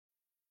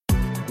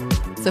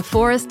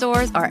Sephora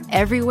stores are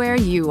everywhere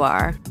you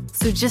are.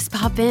 So just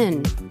pop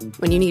in.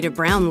 When you need a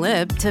brown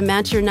lip to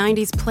match your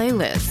 90s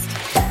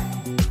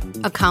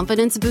playlist. A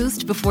confidence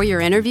boost before your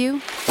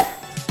interview?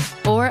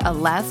 Or a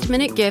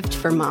last-minute gift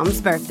for mom's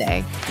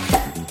birthday.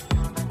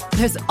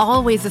 There's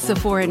always a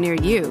Sephora near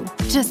you.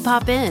 Just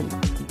pop in.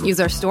 Use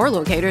our store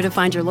locator to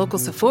find your local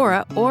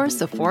Sephora or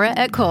Sephora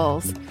at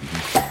Kohl's.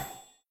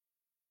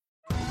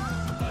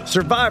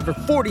 Survivor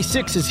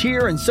 46 is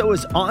here, and so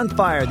is On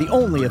Fire, the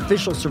only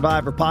official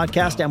Survivor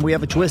podcast, and we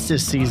have a twist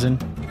this season.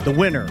 The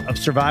winner of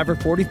Survivor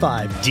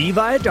 45, Dee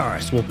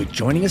Valladares, will be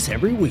joining us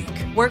every week.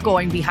 We're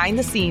going behind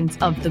the scenes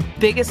of the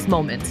biggest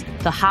moments,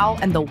 the how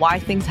and the why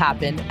things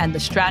happen, and the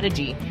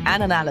strategy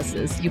and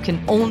analysis you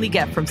can only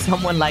get from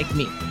someone like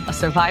me, a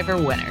Survivor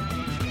winner.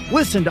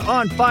 Listen to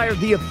On Fire,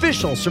 the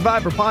official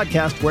Survivor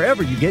podcast,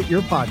 wherever you get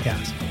your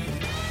podcast.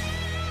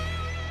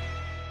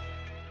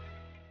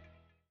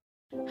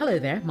 Hello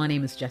there, my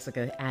name is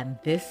Jessica, and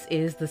this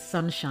is the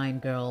Sunshine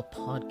Girl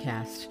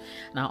podcast.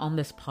 Now, on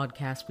this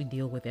podcast, we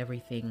deal with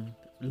everything,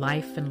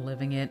 life and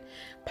living it,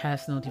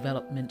 personal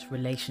development,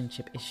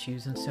 relationship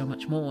issues, and so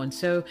much more. And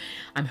so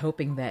I'm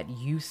hoping that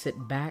you sit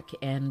back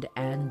and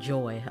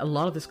enjoy. A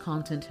lot of this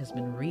content has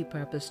been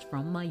repurposed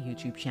from my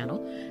YouTube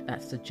channel.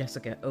 That's the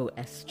Jessica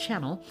OS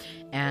channel.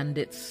 And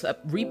it's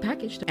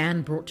repackaged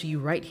and brought to you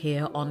right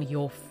here on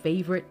your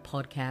favorite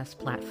podcast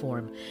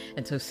platform.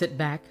 And so sit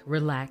back,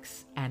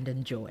 relax, and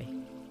enjoy.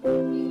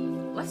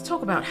 Let's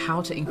talk about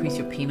how to increase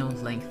your penile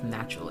length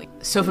naturally.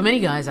 So for many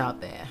guys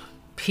out there,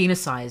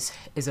 penis size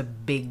is a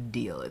big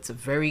deal. It's a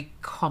very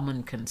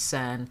common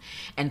concern,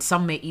 and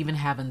some may even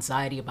have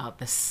anxiety about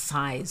the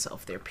size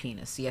of their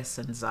penis. Yes,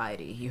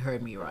 anxiety. You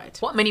heard me right.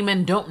 What many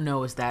men don't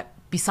know is that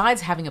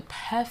besides having a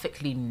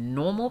perfectly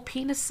normal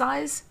penis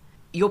size,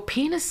 your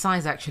penis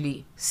size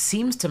actually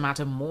seems to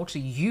matter more to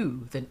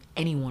you than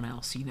anyone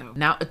else you know.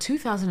 Now, a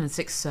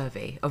 2006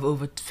 survey of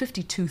over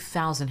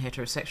 52,000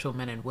 heterosexual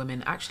men and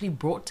women actually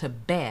brought to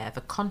bear the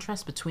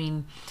contrast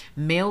between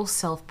male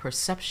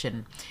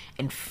self-perception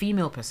and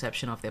female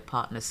perception of their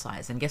partner's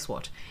size. And guess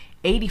what?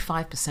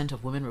 85%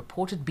 of women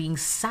reported being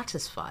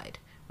satisfied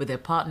with their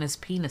partner's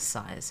penis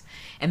size.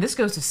 And this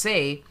goes to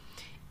say,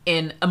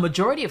 in a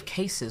majority of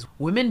cases,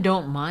 women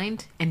don't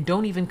mind and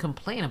don't even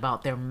complain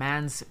about their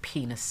man's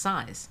penis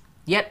size.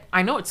 Yet,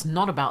 I know it's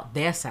not about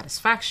their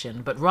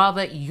satisfaction, but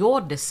rather your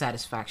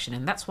dissatisfaction,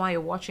 and that's why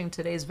you're watching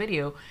today's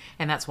video,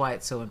 and that's why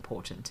it's so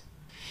important.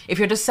 If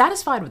you're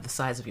dissatisfied with the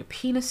size of your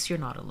penis, you're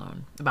not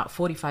alone. About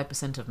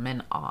 45% of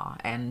men are,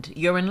 and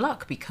you're in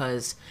luck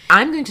because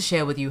I'm going to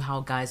share with you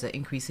how guys are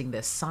increasing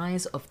the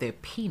size of their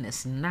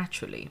penis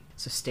naturally.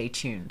 So stay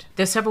tuned.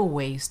 There's several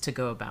ways to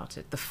go about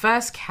it. The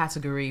first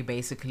category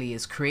basically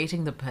is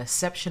creating the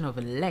perception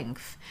of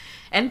length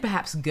and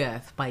perhaps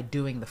girth by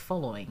doing the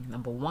following.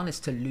 Number one is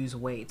to lose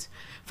weight.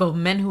 For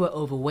men who are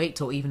overweight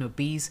or even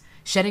obese,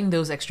 shedding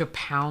those extra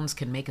pounds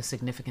can make a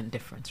significant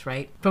difference,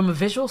 right? From a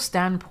visual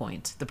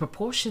standpoint, the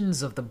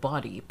proportions of the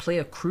body play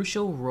a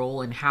crucial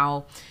role in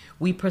how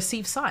we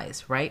perceive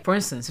size, right? For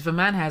instance, if a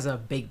man has a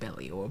big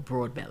belly or a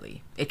broad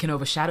belly, it can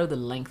overshadow the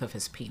length of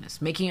his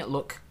penis, making it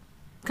look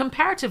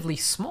comparatively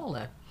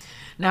smaller.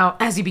 Now,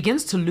 as he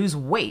begins to lose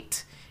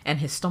weight and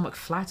his stomach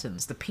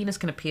flattens, the penis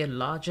can appear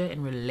larger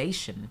in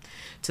relation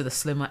to the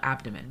slimmer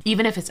abdomen,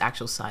 even if its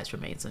actual size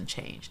remains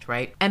unchanged,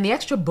 right? And the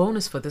extra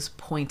bonus for this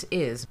point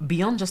is,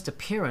 beyond just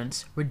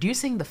appearance,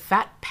 reducing the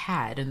fat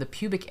pad in the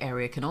pubic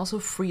area can also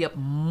free up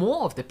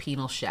more of the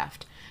penile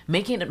shaft,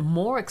 making it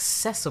more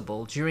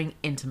accessible during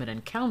intimate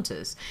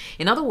encounters.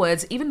 In other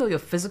words, even though your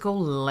physical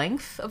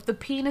length of the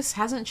penis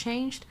hasn't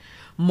changed,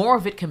 more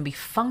of it can be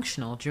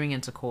functional during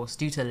intercourse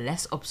due to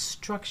less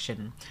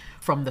obstruction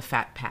from the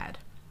fat pad.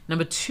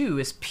 Number two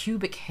is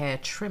pubic hair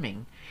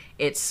trimming.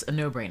 It's a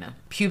no-brainer.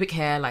 Pubic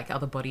hair, like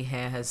other body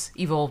hair, has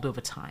evolved over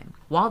time.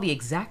 While the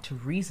exact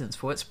reasons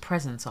for its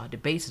presence are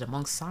debated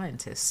among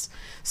scientists,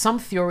 some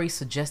theories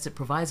suggest it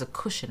provides a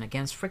cushion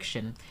against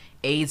friction,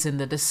 aids in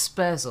the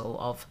dispersal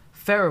of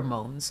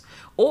pheromones,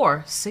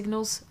 or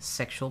signals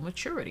sexual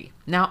maturity.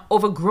 Now,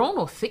 overgrown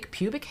or thick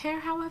pubic hair,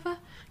 however,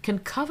 can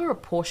cover a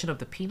portion of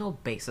the penile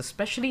base,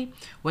 especially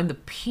when the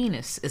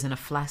penis is in a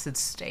flaccid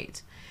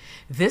state.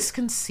 This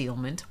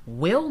concealment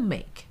will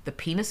make the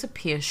penis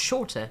appear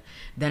shorter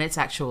than its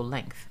actual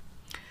length.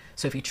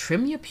 So if you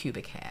trim your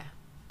pubic hair,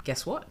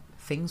 guess what?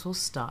 Things will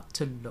start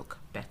to look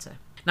better.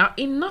 Now,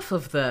 enough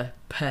of the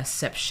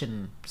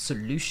perception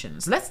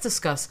solutions. Let's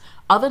discuss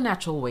other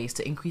natural ways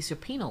to increase your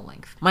penile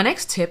length. My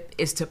next tip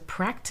is to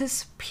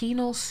practice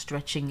penile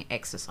stretching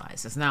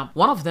exercises. Now,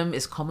 one of them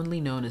is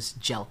commonly known as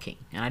jelqing,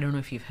 and I don't know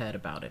if you've heard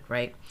about it,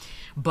 right?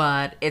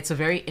 But it's a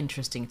very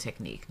interesting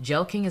technique.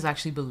 Jelqing is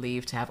actually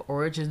believed to have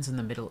origins in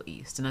the Middle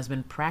East and has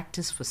been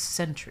practiced for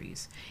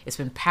centuries. It's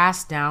been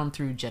passed down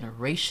through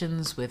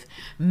generations, with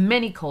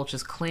many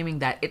cultures claiming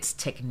that its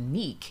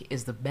technique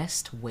is the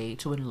best way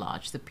to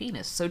enlarge the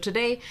penis. So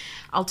today,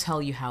 I'll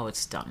tell you how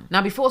it's done.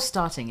 Now, before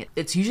starting,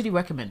 it's usually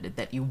recommended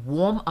that you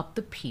warm up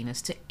the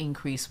penis to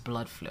increase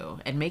blood flow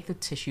and make the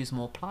tissues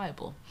more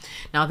pliable.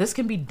 Now, this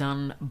can be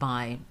done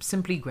by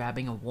simply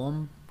grabbing a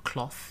warm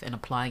cloth and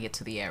applying it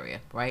to the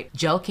area, right?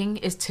 Jelqing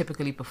is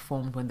typically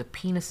performed when the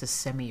penis is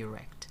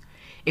semi-erect.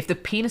 If the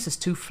penis is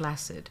too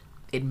flaccid,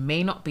 it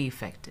may not be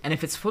effective. And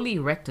if it's fully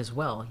erect as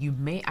well, you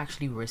may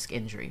actually risk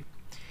injury.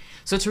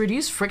 So to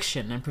reduce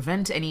friction and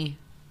prevent any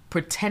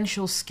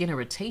potential skin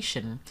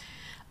irritation,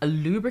 a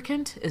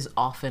lubricant is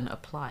often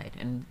applied,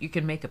 and you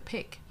can make a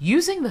pick.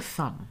 Using the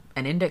thumb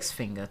and index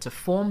finger to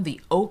form the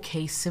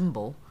OK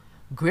symbol,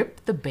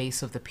 grip the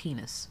base of the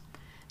penis.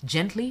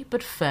 Gently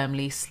but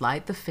firmly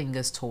slide the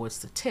fingers towards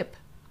the tip.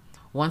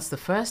 Once the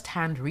first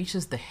hand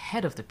reaches the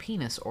head of the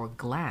penis or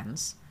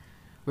glans,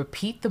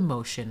 repeat the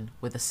motion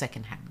with the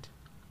second hand.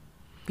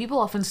 People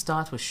often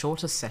start with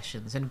shorter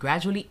sessions and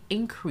gradually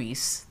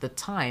increase the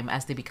time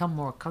as they become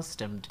more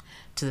accustomed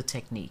to the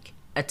technique.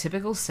 A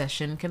typical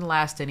session can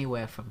last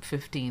anywhere from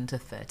 15 to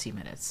 30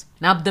 minutes.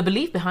 Now, the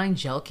belief behind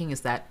jelqing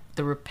is that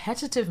the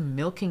repetitive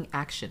milking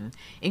action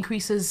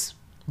increases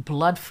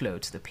blood flow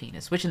to the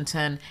penis, which in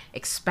turn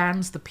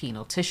expands the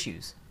penile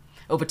tissues.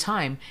 Over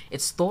time,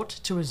 it's thought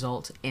to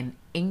result in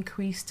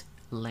increased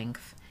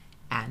length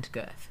and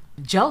girth.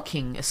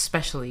 Jelqing,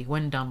 especially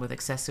when done with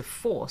excessive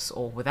force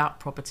or without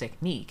proper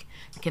technique,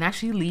 can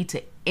actually lead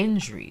to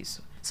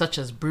injuries such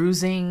as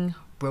bruising,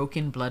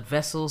 broken blood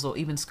vessels, or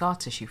even scar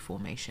tissue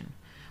formation.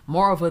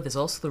 Moreover, there's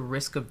also the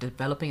risk of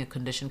developing a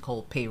condition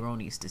called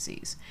Peyronie's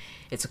disease.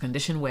 It's a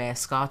condition where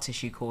scar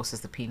tissue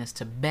causes the penis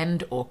to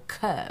bend or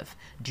curve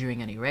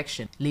during an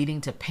erection, leading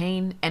to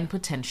pain and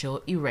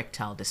potential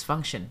erectile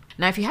dysfunction.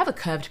 Now, if you have a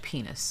curved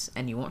penis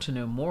and you want to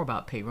know more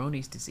about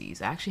Peyronie's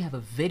disease, I actually have a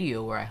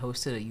video where I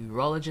hosted a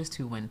urologist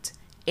who went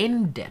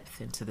in depth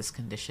into this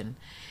condition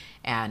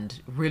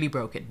and really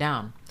broke it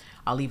down.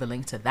 I'll leave a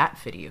link to that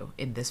video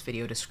in this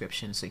video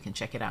description so you can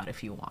check it out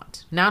if you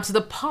want. Now to the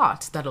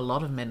part that a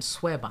lot of men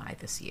swear by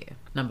this year.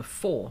 Number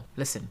 4,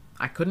 listen,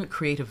 I couldn't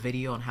create a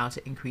video on how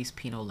to increase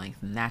penile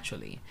length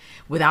naturally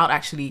without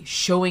actually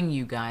showing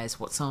you guys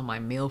what some of my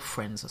male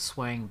friends are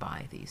swearing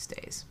by these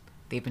days.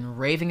 They've been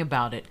raving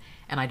about it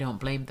and I don't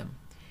blame them.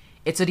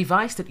 It's a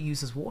device that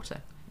uses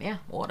water. Yeah,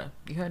 water.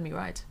 You heard me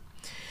right.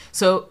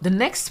 So the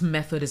next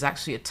method is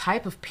actually a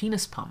type of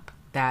penis pump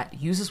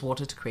that uses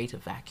water to create a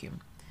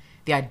vacuum.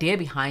 The idea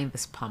behind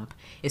this pump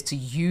is to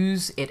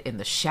use it in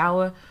the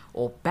shower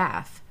or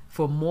bath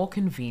for more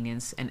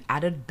convenience and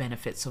added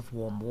benefits of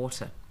warm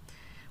water.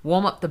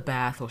 Warm up the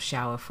bath or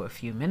shower for a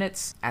few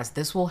minutes, as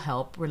this will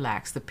help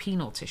relax the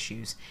penile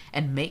tissues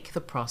and make the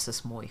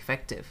process more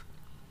effective.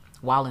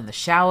 While in the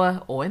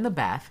shower or in the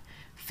bath,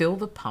 fill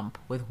the pump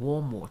with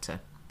warm water.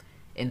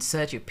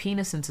 Insert your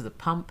penis into the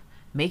pump,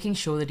 making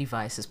sure the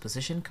device is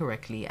positioned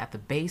correctly at the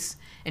base,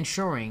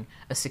 ensuring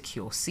a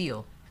secure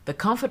seal. The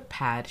comfort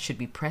pad should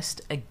be pressed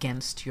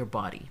against your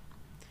body.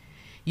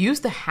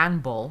 Use the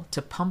handball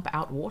to pump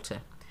out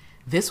water.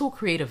 This will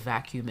create a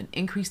vacuum and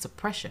increase the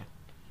pressure.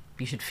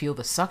 You should feel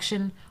the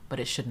suction, but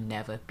it should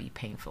never be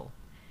painful.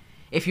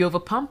 If you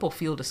overpump or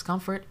feel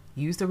discomfort,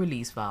 use the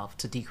release valve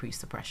to decrease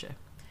the pressure.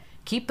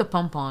 Keep the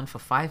pump on for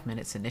 5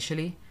 minutes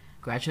initially,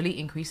 gradually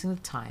increasing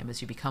the time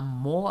as you become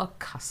more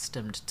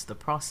accustomed to the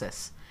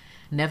process.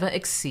 Never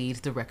exceed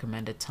the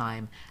recommended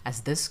time,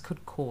 as this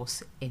could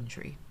cause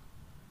injury.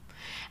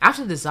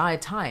 After the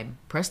desired time,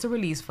 press the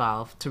release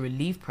valve to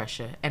relieve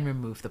pressure and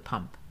remove the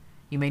pump.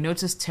 You may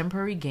notice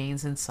temporary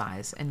gains in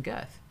size and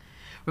girth.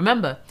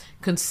 Remember,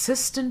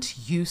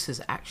 consistent use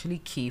is actually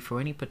key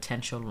for any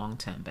potential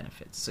long-term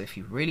benefits. So if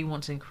you really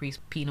want to increase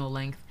penile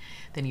length,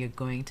 then you're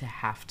going to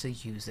have to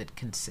use it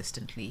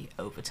consistently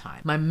over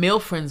time. My male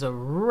friends are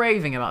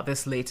raving about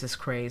this latest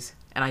craze,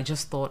 and I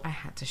just thought I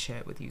had to share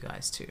it with you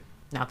guys too.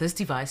 Now, this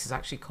device is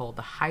actually called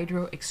the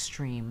Hydro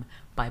Extreme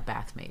by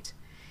Bathmate.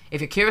 If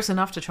you're curious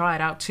enough to try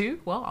it out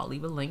too, well, I'll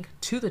leave a link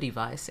to the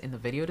device in the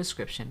video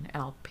description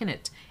and I'll pin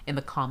it in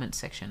the comment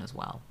section as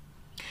well.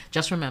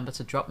 Just remember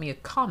to drop me a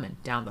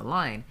comment down the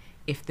line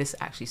if this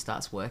actually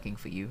starts working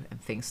for you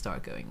and things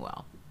start going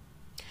well.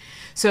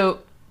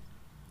 So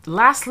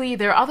lastly,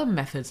 there are other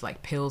methods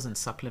like pills and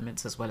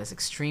supplements, as well as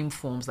extreme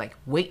forms like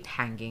weight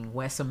hanging,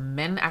 where some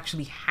men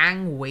actually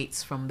hang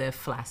weights from their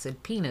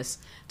flaccid penis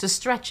to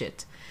stretch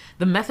it.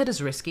 The method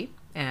is risky,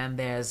 and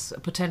there's a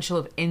potential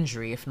of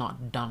injury if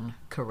not done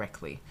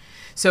correctly.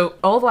 So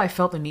although I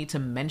felt the need to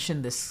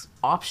mention this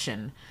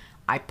option,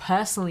 I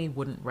personally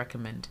wouldn't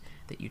recommend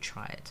that you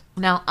try it.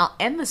 Now, I'll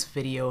end this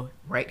video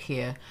right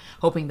here,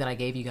 hoping that I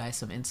gave you guys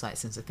some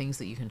insights into things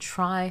that you can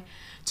try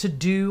to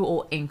do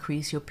or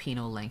increase your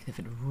penile length if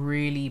it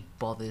really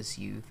bothers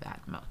you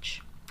that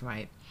much,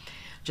 right?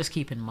 Just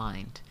keep in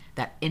mind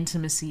that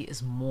intimacy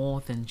is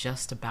more than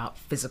just about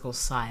physical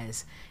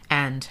size,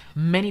 and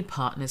many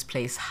partners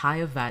place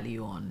higher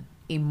value on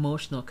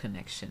emotional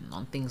connection,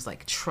 on things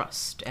like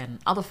trust and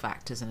other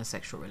factors in a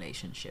sexual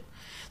relationship.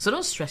 So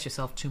don't stress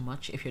yourself too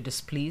much if you're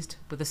displeased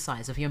with the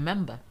size of your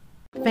member.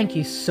 Thank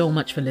you so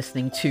much for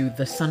listening to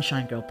the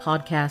Sunshine Girl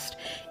podcast.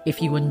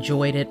 If you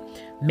enjoyed it,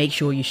 make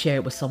sure you share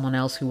it with someone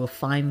else who will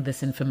find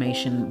this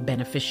information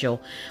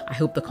beneficial. I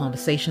hope the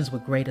conversations were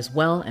great as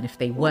well. And if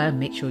they were,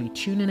 make sure you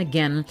tune in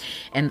again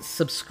and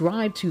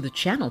subscribe to the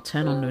channel.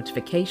 Turn on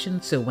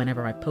notifications so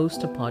whenever I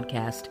post a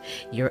podcast,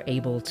 you're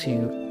able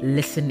to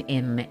listen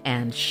in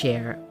and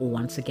share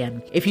once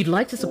again. If you'd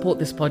like to support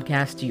this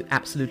podcast, you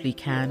absolutely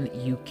can.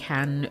 You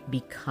can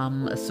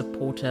become a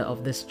supporter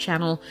of this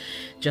channel.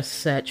 Just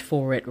search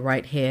for it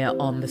right here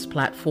on this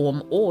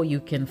platform, or you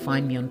can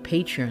find me on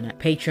Patreon at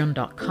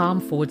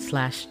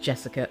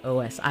patreon.com/Jessica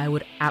OS. I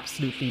would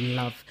absolutely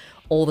love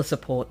all the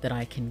support that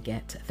I can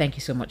get. Thank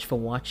you so much for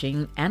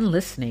watching and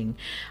listening.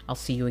 I'll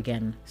see you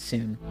again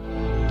soon.